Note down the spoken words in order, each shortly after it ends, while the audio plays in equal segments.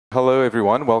Hello,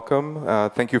 everyone. Welcome.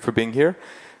 Thank you for being here.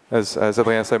 As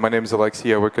Adrien said, my name is Alexis.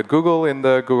 I work at Google in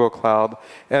the Google Cloud.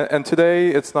 And today,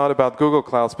 it's not about Google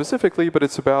Cloud specifically, but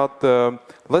it's about the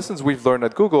lessons we've learned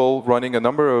at Google running a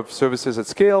number of services at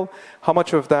scale, how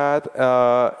much of that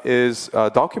is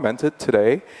documented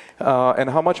today, and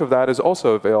how much of that is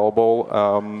also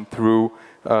available through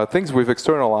things we've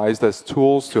externalized as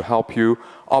tools to help you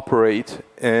operate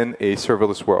in a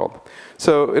serverless world.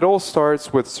 So it all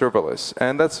starts with serverless,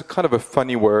 and that's kind of a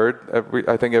funny word.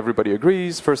 I think everybody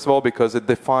agrees, first of all, because it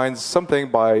defines something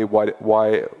by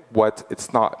what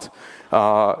it's not.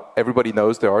 Everybody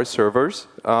knows there are servers.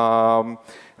 I'm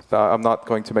not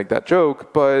going to make that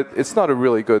joke, but it's not a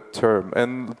really good term.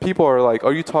 And people are like,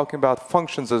 are you talking about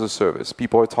functions as a service?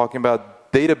 People are talking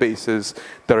about databases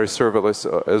that are serverless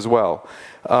as well.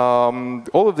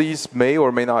 All of these may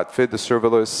or may not fit the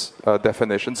serverless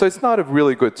definition, so it's not a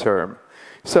really good term.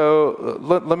 So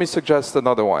let me suggest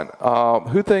another one.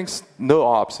 Who thinks no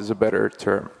ops is a better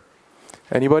term?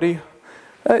 Anybody?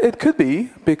 It could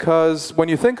be, because when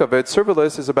you think of it,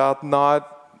 serverless is about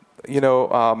not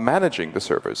managing the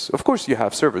servers. Of course you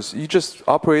have servers. You just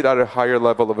operate at a higher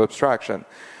level of abstraction.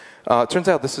 Turns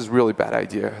out this is a really bad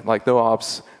idea. Like no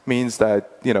ops means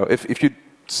that, if you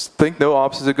think no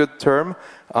ops is a good term,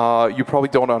 you probably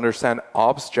don't understand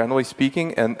ops generally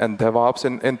speaking, and DevOps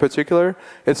in particular.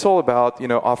 It's all about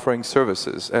offering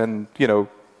services, and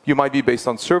you might be based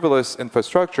on serverless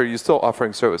infrastructure. You're still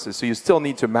offering services, so you still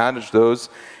need to manage those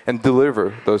and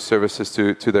deliver those services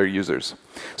to their users.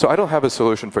 So I don't have a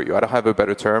solution for you. I don't have a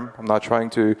better term. I'm not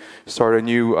trying to start a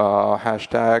new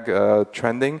hashtag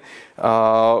trending.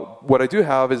 What I do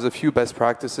have is a few best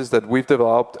practices that we've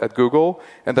developed at Google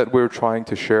and that we're trying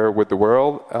to share with the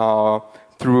world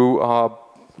through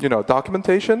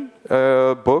documentation,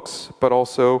 books, but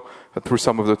also through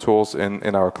some of the tools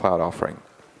in our cloud offering.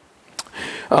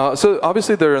 So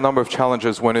obviously there are a number of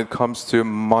challenges when it comes to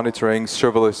monitoring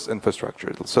serverless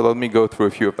infrastructure. So let me go through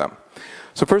a few of them.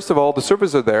 So first of all, the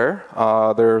servers are there.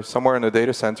 They're somewhere in the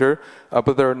data center,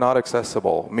 but they're not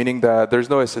accessible, meaning that there's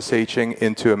no SSHing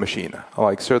into a machine.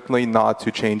 Like certainly not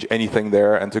to change anything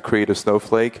there and to create a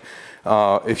snowflake.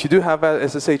 If you do have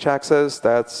SSH access,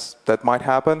 that might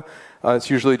happen. It's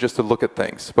usually just to look at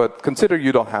things. But consider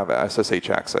you don't have SSH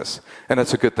access, and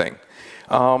that's a good thing.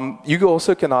 You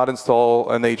also cannot install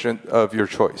an agent of your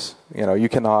choice. You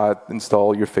cannot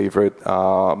install your favorite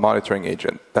monitoring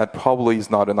agent. That probably is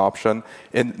not an option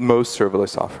in most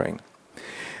serverless offering.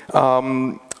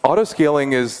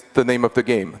 Auto-scaling is the name of the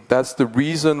game. That's the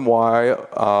reason why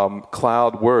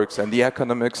cloud works, and the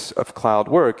economics of cloud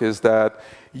work is that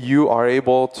you are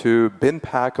able to bin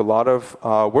pack a lot of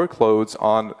workloads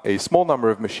on a small number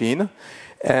of machines,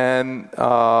 and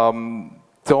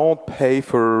don't pay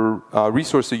for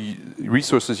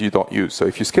resources you don't use. So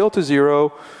if you scale to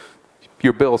zero,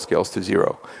 your bill scales to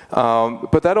zero.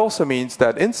 But that also means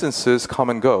that instances come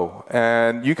and go,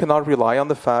 and you cannot rely on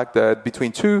the fact that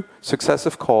between two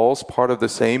successive calls, part of the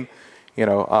same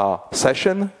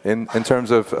session in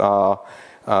terms of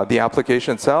the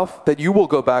application itself, that you will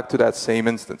go back to that same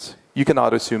instance. You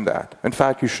cannot assume that. In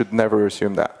fact, you should never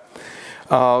assume that.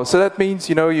 So that means,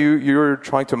 you're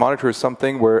trying to monitor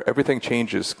something where everything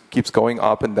changes, keeps going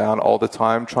up and down all the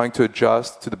time, trying to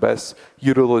adjust to the best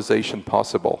utilization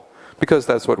possible, because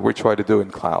that's what we try to do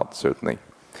in cloud, certainly.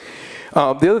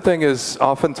 The other thing is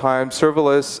oftentimes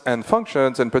serverless and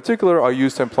functions in particular are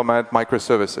used to implement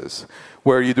microservices,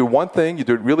 where you do one thing, you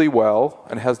do it really well,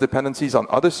 and it has dependencies on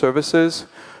other services.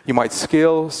 You might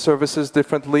scale services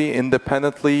differently,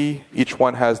 independently. Each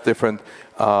one has different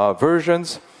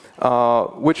versions.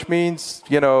 Which means,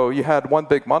 you had one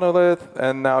big monolith,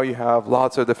 and now you have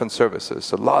lots of different services.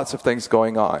 So lots of things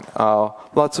going on,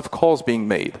 lots of calls being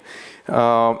made,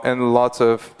 and lots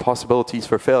of possibilities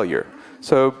for failure.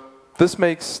 So this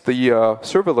makes the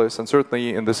serverless, and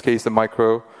certainly in this case the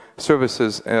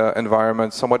microservices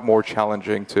environment, somewhat more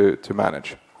challenging to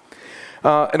manage.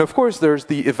 And of course, there's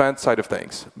the event side of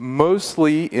things.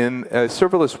 Mostly in a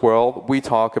serverless world, we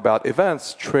talk about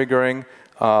events triggering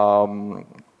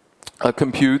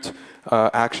compute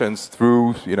actions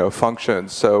through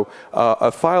functions. So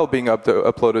a file being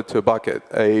uploaded to a bucket,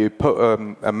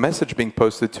 a message being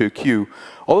posted to a queue.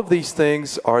 All of these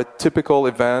things are typical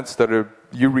events that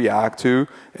you react to,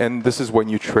 and this is when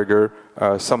you trigger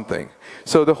something.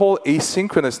 So the whole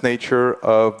asynchronous nature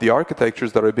of the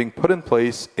architectures that are being put in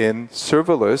place in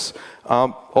serverless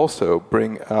also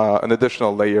bring an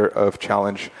additional layer of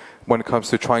challenge when it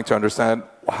comes to trying to understand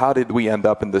how did we end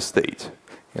up in this state.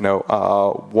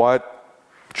 What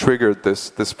triggered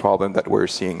this problem that we're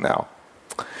seeing now.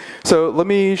 So let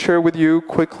me share with you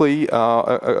quickly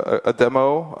a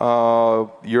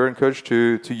demo. You're encouraged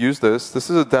to use this. This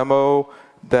is a demo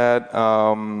that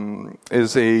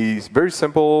is a very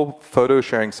simple photo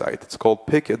sharing site. It's called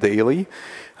PicADaily.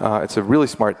 It's a really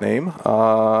smart name.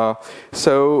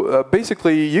 So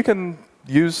basically, you can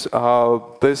use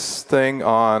this thing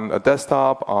on a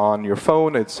desktop, on your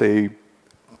phone. It's a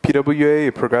PWA,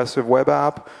 a progressive web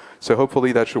app. So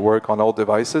hopefully that should work on all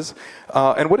devices.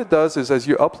 And what it does is as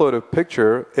you upload a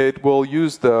picture, it will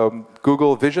use the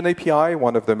Google Vision API,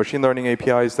 one of the machine learning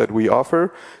APIs that we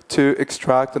offer, to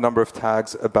extract a number of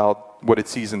tags about what it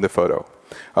sees in the photo.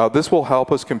 This will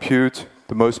help us compute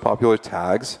the most popular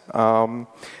tags.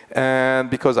 And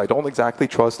because I don't exactly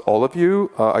trust all of you,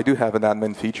 I do have an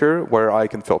admin feature where I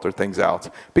can filter things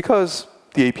out. Because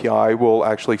the API will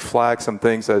actually flag some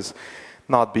things as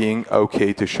not being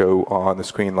okay to show on a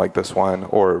screen like this one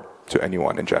or to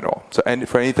anyone in general. So and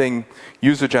for anything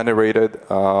user-generated,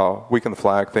 we can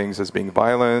flag things as being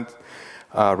violent,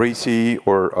 racy,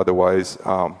 or otherwise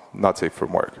not safe for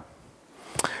work.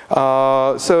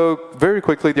 So very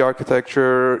quickly, the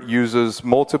architecture uses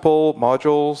multiple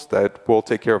modules that will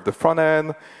take care of the front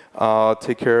end,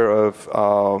 take care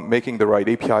of making the right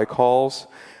API calls,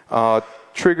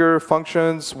 trigger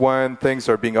functions when things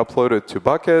are being uploaded to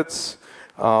buckets.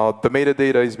 The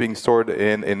metadata is being stored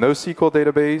in a NoSQL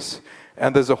database,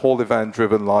 and there's a whole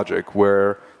event-driven logic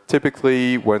where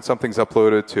typically when something's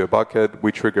uploaded to a bucket,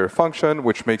 we trigger a function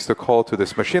which makes the call to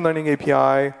this machine learning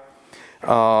API,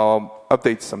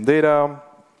 updates some data,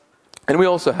 and we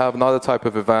also have another type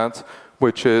of event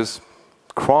which is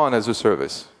cron as a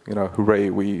service. You know,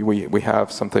 hooray, we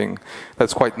have something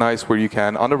that's quite nice where you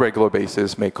can, on a regular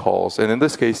basis, make calls. And in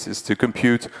this case, is to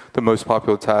compute the most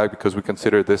popular tag because we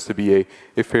consider this to be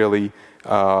a fairly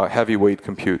heavyweight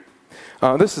compute.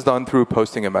 This is done through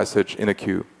posting a message in a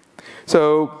queue.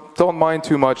 So don't mind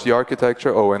too much the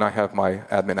architecture. Oh, and I have my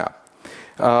admin app.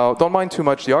 Don't mind too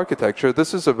much the architecture.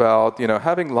 This is about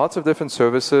having lots of different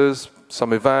services,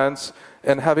 some events,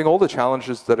 and having all the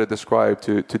challenges that are described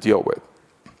to deal with.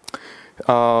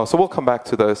 So we'll come back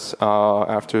to this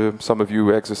after some of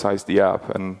you exercise the app,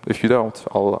 and if you don't,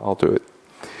 I'll do it.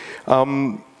 All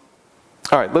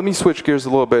right, let me switch gears a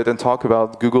little bit and talk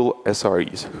about Google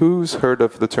SREs. Who's heard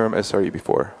of the term SRE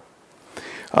before?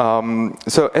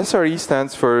 So SRE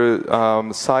stands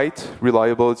for Site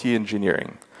Reliability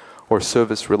Engineering, or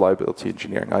Service Reliability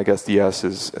Engineering. I guess the S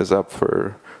is up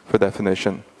for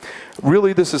definition.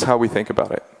 Really, this is how we think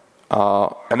about it.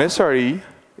 An SRE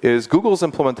is Google's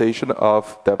implementation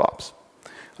of DevOps.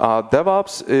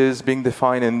 DevOps is being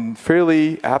defined in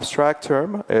fairly abstract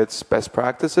term. It's best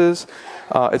practices.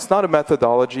 It's not a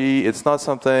methodology. It's not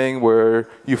something where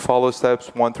you follow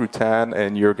steps 1 through 10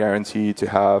 and you're guaranteed to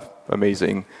have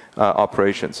amazing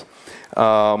operations.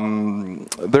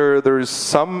 There's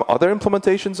some other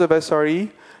implementations of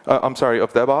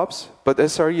of DevOps, but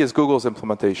SRE is Google's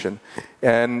implementation.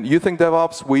 And you think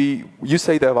DevOps, you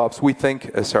say DevOps, we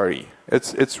think SRE.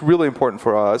 It's really important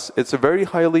for us. It's a very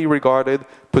highly regarded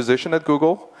position at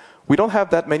Google. We don't have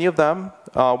that many of them.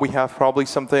 We have probably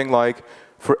something like,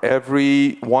 for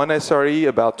every one SRE,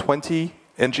 about 20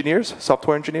 engineers,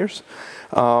 software engineers.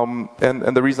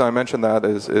 And the reason I mention that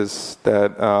is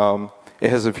that it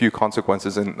has a few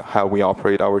consequences in how we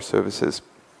operate our services.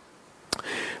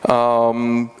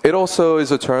 It also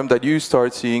is a term that you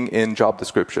start seeing in job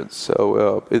descriptions.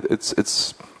 So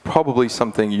it's probably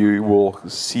something you will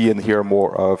see and hear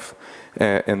more of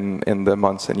in the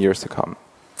months and years to come.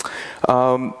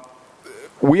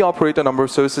 We operate a number of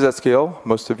services at scale.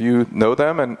 Most of you know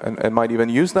them and might even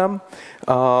use them.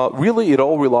 Really, it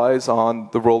all relies on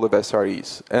the role of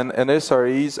SREs. And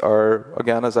SREs are,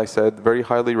 again, as I said, very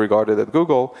highly regarded at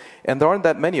Google. And there aren't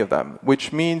that many of them,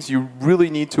 which means you really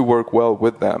need to work well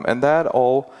with them. And that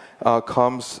all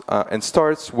comes and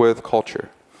starts with culture.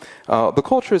 The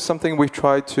culture is something we've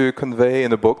tried to convey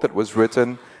in a book that was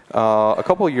written a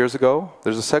couple of years ago.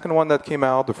 There's a second one that came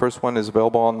out. The first one is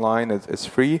available online. It's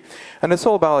free. And it's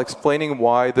all about explaining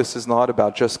why this is not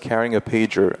about just carrying a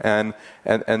pager and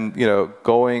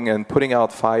going and putting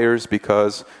out fires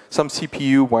because some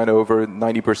CPU went over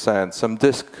 90%, some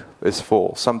disk is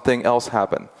full, something else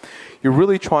happened. You're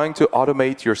really trying to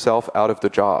automate yourself out of the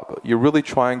job. You're really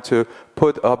trying to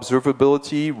put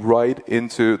observability right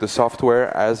into the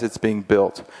software as it's being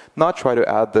built. Not try to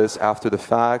add this after the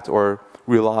fact or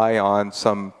rely on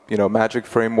some magic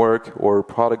framework or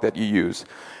product that you use.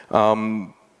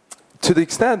 To the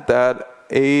extent that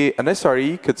an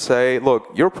SRE could say,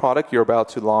 look, your product you're about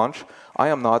to launch, I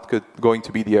am not going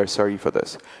to be the SRE for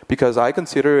this because I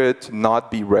consider it to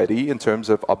not be ready in terms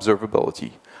of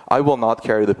observability. I will not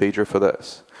carry the pager for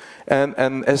this. And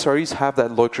SREs have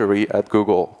that luxury at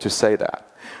Google to say that,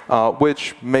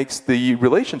 which makes the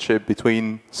relationship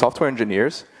between software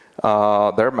engineers,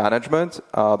 their management,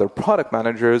 their product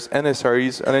managers, and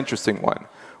SREs an interesting one,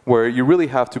 where you really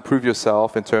have to prove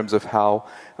yourself in terms of how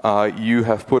you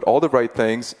have put all the right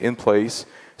things in place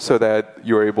so that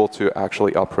you're able to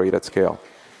actually operate at scale.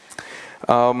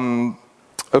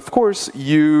 Of course,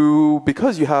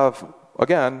 because you have,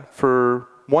 again, for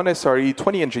one SRE,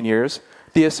 20 engineers,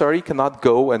 the SRE cannot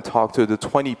go and talk to the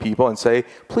 20 people and say,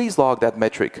 please log that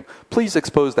metric, please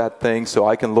expose that thing so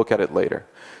I can look at it later.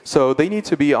 So they need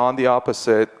to be on the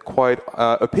opposite, quite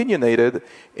opinionated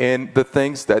in the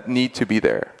things that need to be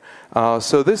there.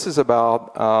 So this is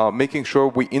about making sure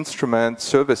we instrument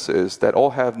services that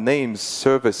all have names,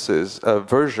 services,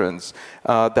 versions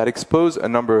that expose a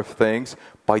number of things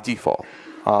by default.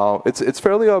 It's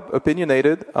fairly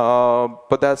opinionated,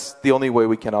 but that's the only way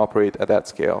we can operate at that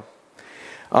scale.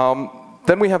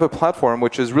 Then we have a platform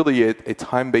which is really a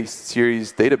time-based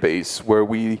series database where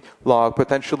we log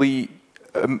potentially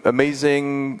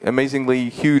amazingly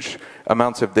huge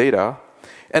amounts of data.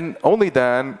 And only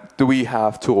then do we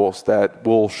have tools that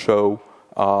will show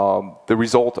the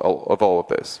result of all of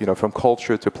this, from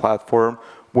culture to platform,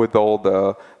 with all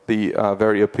the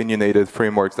very opinionated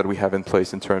frameworks that we have in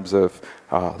place in terms of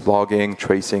logging,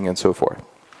 tracing, and so forth.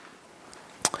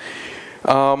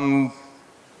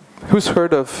 Who's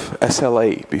heard of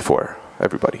SLA before?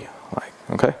 Everybody,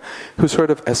 okay. Who's heard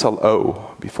of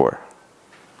SLO before?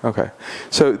 Okay,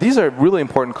 so these are really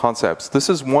important concepts. This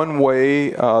is one way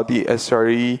the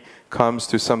SRE comes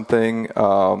to something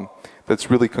that's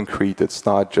really concrete. It's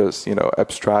not just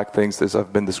abstract things as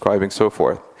I've been describing, so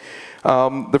forth.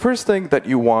 The first thing that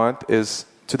you want is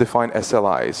to define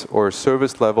SLIs, or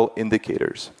service level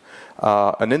indicators.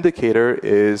 An indicator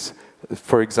is,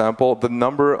 for example, the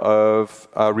number of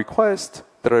requests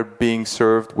that are being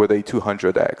served with a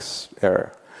 200x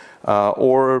error,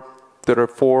 or that are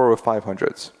 4 or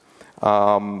 500s.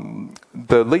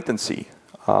 The latency.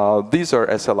 These are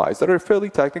SLIs that are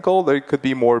fairly technical. They could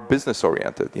be more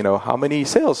business-oriented. How many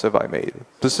sales have I made?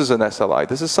 This is an SLI.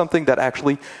 This is something that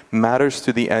actually matters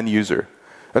to the end user.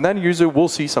 An end user will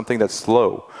see something that's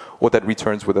slow or that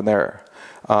returns with an error.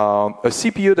 A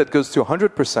CPU that goes to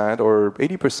 100% or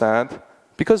 80%,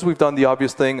 because we've done the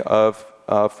obvious thing of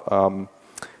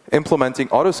implementing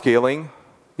auto-scaling,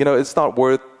 it's not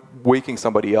worth waking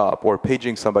somebody up or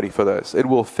paging somebody for this. It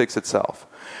will fix itself.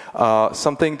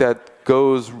 Something that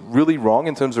goes really wrong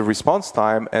in terms of response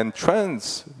time and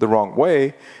trends the wrong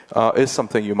way is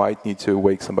something you might need to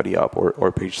wake somebody up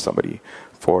or page somebody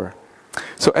for.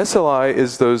 So SLI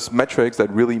is those metrics that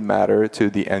really matter to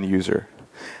the end user.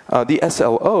 The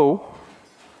SLO,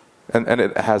 and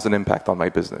it has an impact on my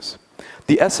business.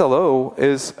 The SLO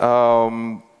is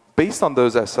based on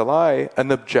those SLI,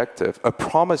 an objective, a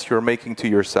promise you're making to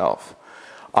yourself.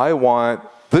 I want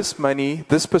this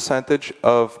percentage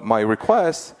of my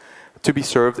request to be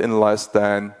served in less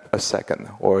than a second,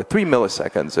 or 3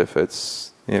 milliseconds if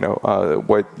it's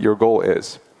what your goal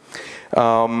is.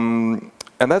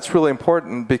 And that's really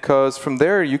important because from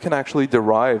there you can actually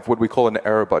derive what we call an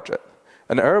error budget.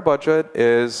 An error budget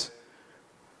is,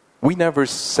 we never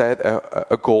set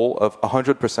a goal of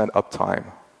 100%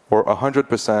 uptime or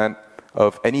 100%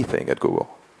 of anything at Google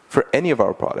for any of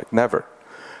our product, never.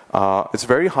 It's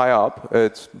very high up.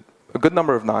 It's a good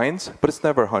number of nines, but it's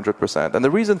never 100%. And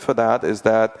the reason for that is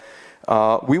that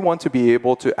we want to be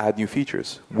able to add new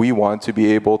features. We want to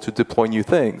be able to deploy new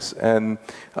things. And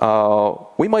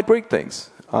we might break things,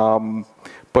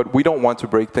 but we don't want to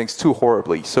break things too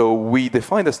horribly. So we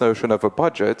define this notion of a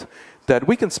budget that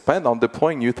we can spend on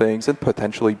deploying new things and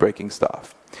potentially breaking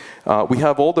stuff. We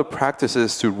have all the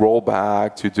practices to roll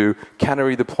back, to do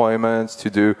canary deployments, to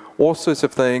do all sorts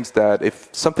of things that if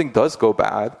something does go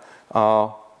bad,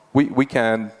 we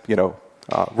can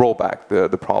roll back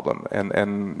the problem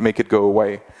and make it go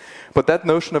away. But that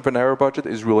notion of an error budget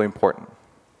is really important.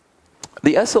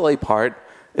 The SLA part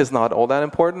is not all that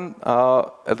important,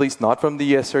 at least not from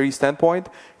the SRE standpoint.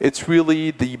 It's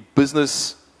really the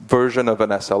business version of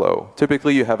an SLO.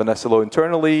 Typically, you have an SLO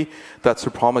internally. That's the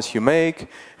promise you make,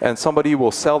 and somebody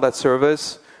will sell that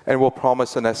service and will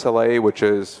promise an SLA, which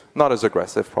is not as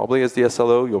aggressive probably as the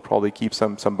SLO. You'll probably keep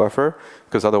some buffer,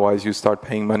 because otherwise you start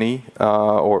paying money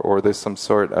or there's some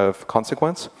sort of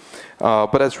consequence.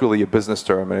 But that's really a business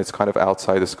term, and it's kind of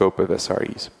outside the scope of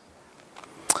SREs.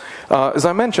 As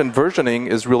I mentioned, versioning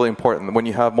is really important. When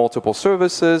you have multiple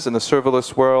services in the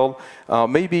serverless world,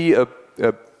 maybe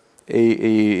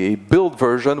a build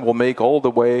version will make all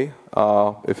the way,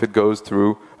 if it goes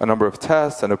through a number of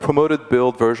tests, and a promoted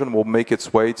build version will make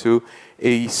its way to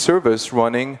a service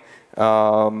running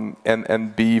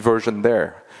and be versioned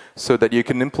there, so that you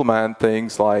can implement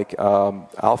things like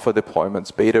alpha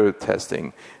deployments, beta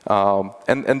testing.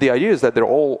 And the idea is that they're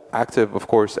all active, of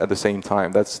course, at the same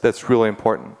time. That's really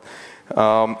important.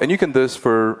 And you can do this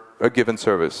for a given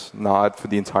service, not for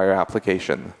the entire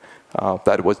application.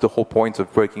 That was the whole point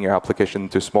of breaking your application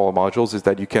into smaller modules, is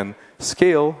that you can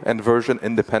scale and version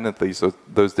independently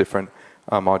those different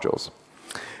modules.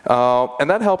 And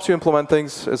that helps you implement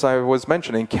things, as I was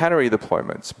mentioning, canary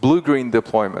deployments, blue-green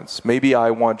deployments. Maybe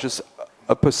I want just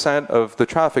a % of the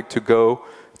traffic to go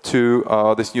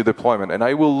to this new deployment, and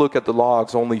I will look at the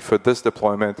logs only for this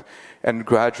deployment and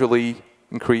gradually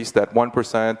increase that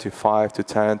 1% to 5 to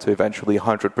 10 to eventually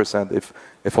 100%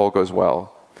 if all goes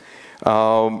well.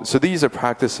 So these are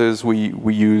practices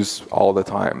we use all the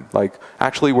time. Like,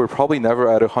 actually, we're probably never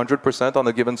at 100% on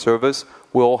a given service.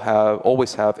 We'll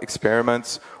always have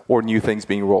experiments or new things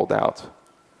being rolled out.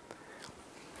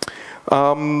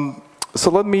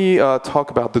 So let me talk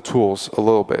about the tools a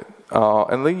little bit.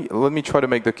 And let me try to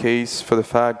make the case for the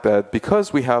fact that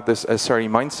because we have this SRE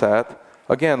mindset,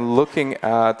 again, looking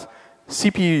at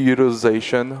CPU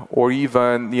utilization or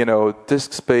even,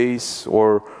 disk space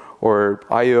or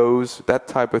IOs, that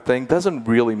type of thing, doesn't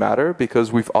really matter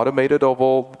because we've automated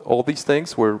all these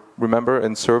things. Remember,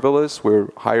 in serverless, we're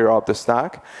higher up the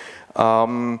stack.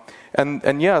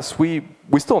 And yes, we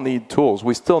still need tools.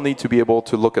 We still need to be able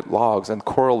to look at logs and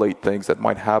correlate things that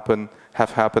might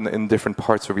have happened in different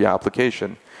parts of your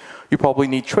application. You probably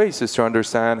need traces to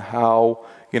understand how,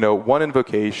 one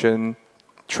invocation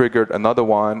triggered another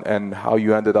one and how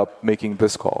you ended up making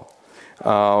this call.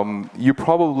 You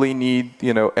probably need,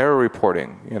 error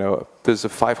reporting. There's a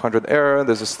 500 error,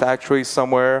 there's a stack trace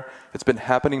somewhere, it's been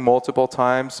happening multiple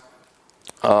times.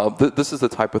 This is the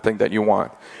type of thing that you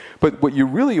want. But what you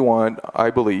really want,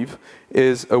 I believe,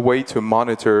 is a way to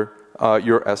monitor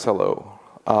your SLO.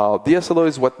 The SLO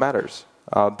is what matters.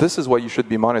 This is what you should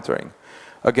be monitoring.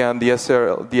 Again, the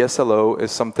SLO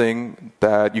is something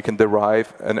that you can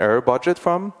derive an error budget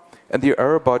from. And the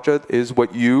error budget is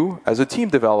what you, as a team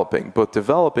developing, both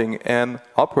developing and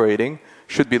operating,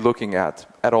 should be looking at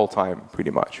all time, pretty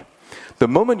much. The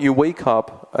moment you wake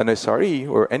up an SRE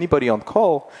or anybody on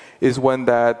call is when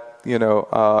that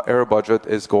error budget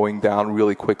is going down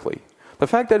really quickly. The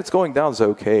fact that it's going down is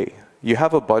okay. You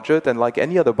have a budget, and like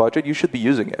any other budget, you should be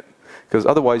using it, because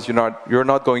otherwise you're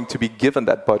not going to be given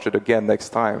that budget again next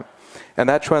time. And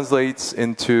that translates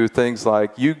into things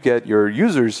like you get your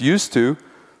users used to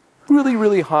really,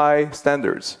 really high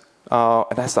standards.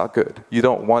 And that's not good. You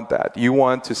don't want that. You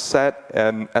want to set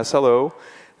an SLO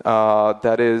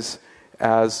that is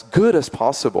as good as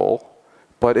possible,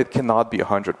 but it cannot be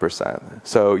 100%.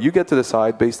 So you get to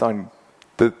decide based on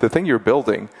the thing you're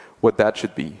building what that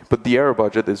should be. But the error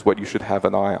budget is what you should have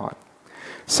an eye on.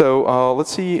 So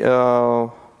let's see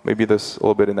maybe this a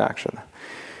little bit in action.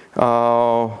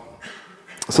 So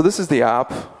this is the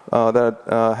app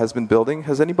that has been building.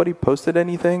 Has anybody posted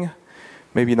anything?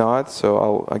 Maybe not.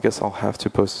 So I guess I'll have to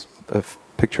post a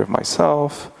picture of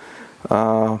myself.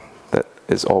 That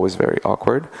is always very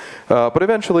awkward. But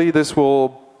eventually this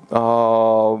will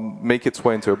make its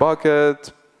way into a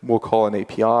bucket. We'll call an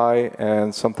API,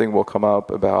 and something will come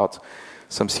up about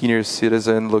some senior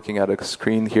citizen looking at a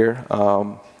screen here.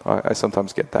 I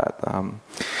sometimes get that.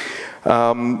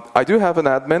 I do have an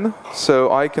admin,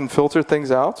 so I can filter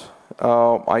things out.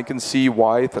 I can see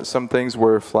why some things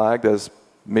were flagged as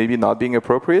maybe not being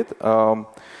appropriate.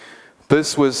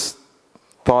 This was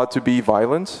thought to be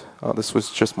violent. This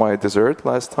was just my dessert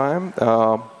last time.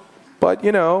 But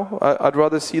I'd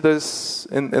rather see this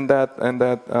in that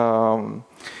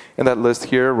list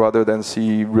here rather than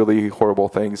see really horrible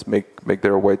things make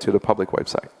their way to the public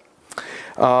website.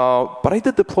 But I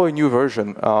did deploy a new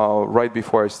version right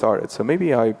before I started, so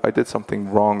maybe I did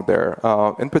something wrong there.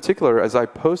 In particular, as I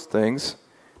post things,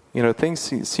 things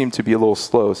seem to be a little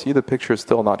slow. See, the picture is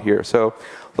still not here. So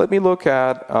let me look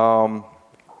at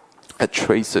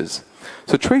traces.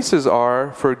 So traces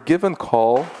are, for a given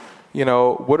call,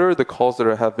 what are the calls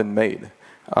that have been made?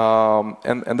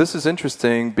 And this is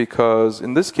interesting because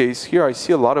in this case here, I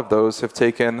see a lot of those have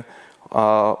taken,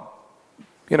 on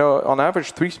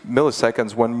average 3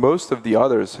 milliseconds when most of the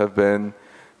others have been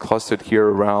clustered here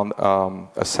around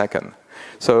a second.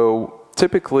 So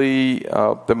typically,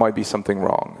 there might be something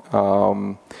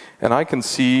wrong. And I can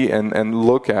see and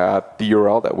look at the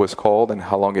URL that was called and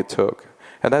how long it took.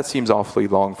 And that seems awfully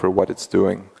long for what it's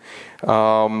doing.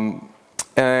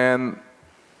 And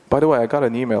by the way, I got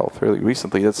an email fairly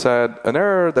recently that said an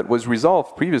error that was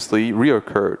resolved previously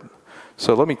reoccurred.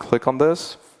 So let me click on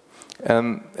this.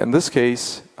 And in this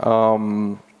case,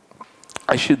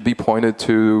 I should be pointed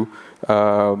to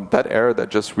that error that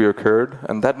just reoccurred,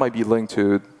 and that might be linked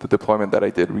to the deployment that I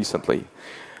did recently.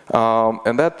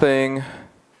 And that thing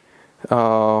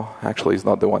actually is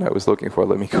not the one I was looking for.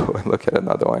 Let me go and look at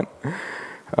another one.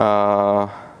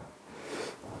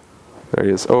 There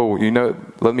he is. Oh, you know,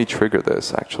 let me trigger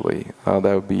this, actually.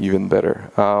 That would be even better.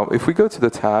 If we go to the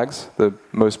tags, the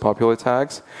most popular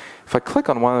tags, if I click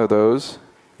on one of those,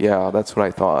 yeah, that's what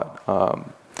I thought.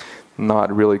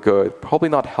 Not really good. Probably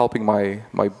not helping my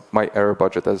error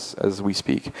budget as we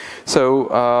speak.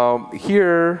 So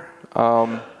here,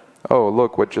 oh,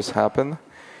 look what just happened.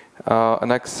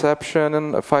 An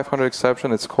exception, a 500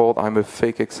 exception, it's called I'm a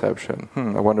fake exception.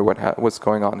 I wonder what's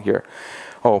going on here.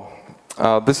 Oh,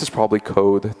 this is probably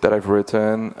code that I've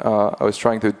written. I was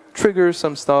trying to trigger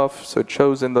some stuff, so it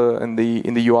shows in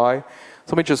the UI. So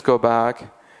let me just go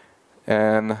back,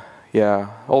 and yeah,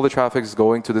 all the traffic is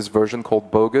going to this version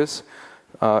called bogus.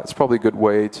 It's probably a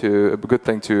good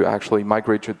thing to actually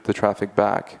migrate the traffic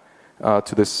back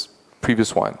to this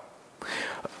previous one.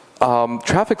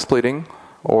 Traffic splitting,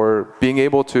 or being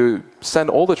able to send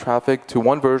all the traffic to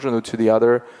one version or to the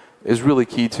other, is really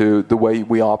key to the way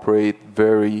we operate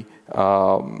very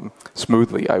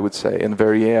smoothly, I would say, in a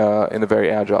very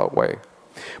agile way.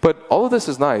 But all of this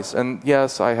is nice, and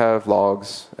yes, I have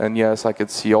logs, and yes, I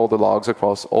could see all the logs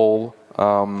across all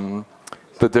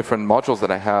the different modules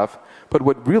that I have. But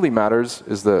what really matters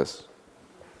is this.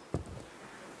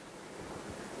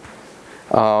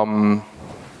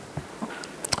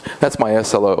 That's my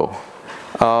SLO.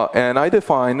 And I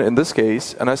define, in this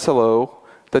case, an SLO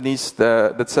that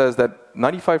says that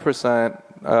 95%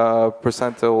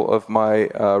 percentile of my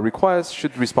requests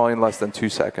should respond in less than 2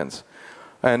 seconds.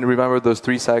 And remember those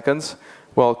 3 seconds?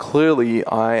 Well, clearly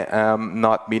I am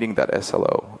not meeting that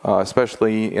SLO,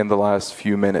 especially in the last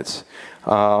few minutes.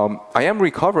 I am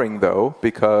recovering though,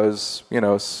 because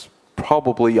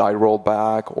probably I rolled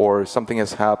back, or something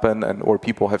has happened, or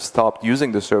people have stopped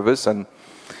using the service, and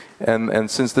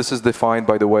since this is defined,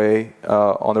 by the way,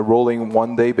 on a rolling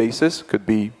 1-day basis, could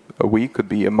be a week, could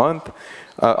be a month,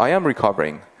 I am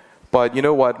recovering. But you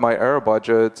know what? My error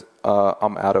budget,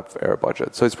 I'm out of error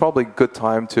budget. So it's probably a good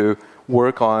time to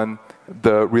work on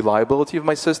the reliability of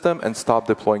my system and stop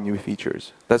deploying new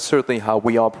features. That's certainly how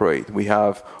we operate. We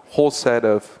have a whole set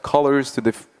of colors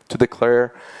to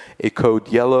declare, a code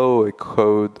yellow, a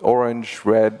code orange,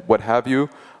 red, what have you,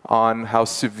 on how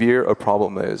severe a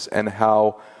problem is and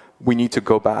how we need to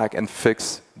go back and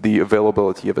fix the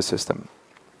availability of a system.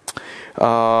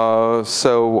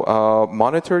 So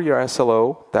monitor your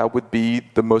SLO. That would be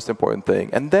the most important thing.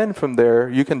 And then from there,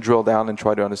 you can drill down and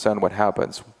try to understand what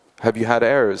happens. Have you had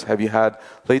errors? Have you had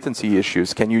latency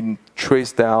issues? Can you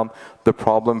trace down the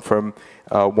problem from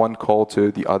one call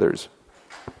to the others?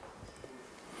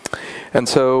 And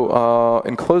so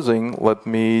in closing, let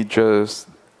me just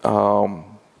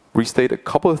restate a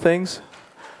couple of things.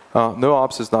 No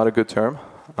ops is not a good term.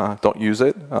 Don't use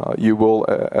it. You will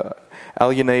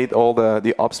alienate all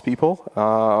the ops people.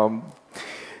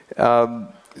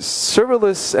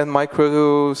 Serverless and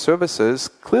microservices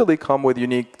clearly come with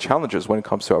unique challenges when it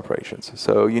comes to operations.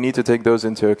 So you need to take those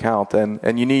into account.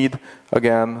 And you need,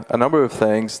 again, a number of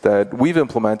things that we've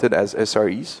implemented as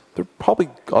SREs. There are probably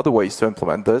other ways to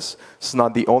implement this. This is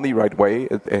not the only right way.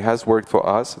 It has worked for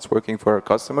us. It's working for our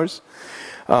customers.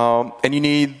 And you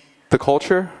need the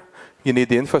culture. You need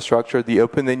the infrastructure, the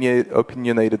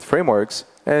opinionated frameworks,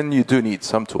 and you do need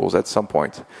some tools at some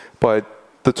point. But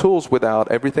the tools without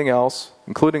everything else,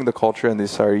 including the culture and the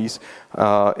SREs,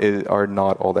 are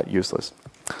not all that useless.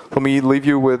 Let me leave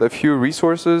you with a few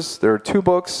resources. There are 2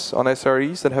 books on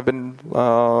SREs that have been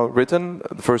written.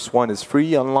 The first one is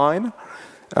free online,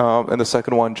 and the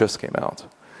second one just came out.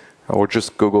 Or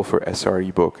just Google for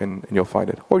SRE book, and you'll find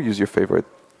it. Or use your favorite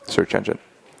search engine.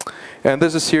 And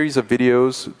there's a series of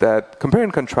videos that compare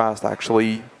and contrast,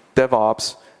 actually,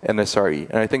 DevOps and SRE.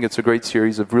 And I think it's a great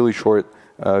series of really short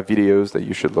videos that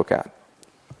you should look at.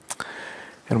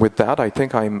 And with that, I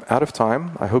think I'm out of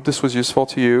time. I hope this was useful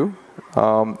to you.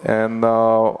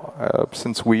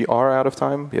 Since we are out of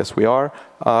time, yes, we are,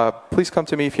 please come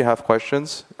to me if you have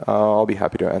questions. I'll be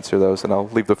happy to answer those, and I'll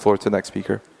leave the floor to the next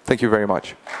speaker. Thank you very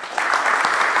much.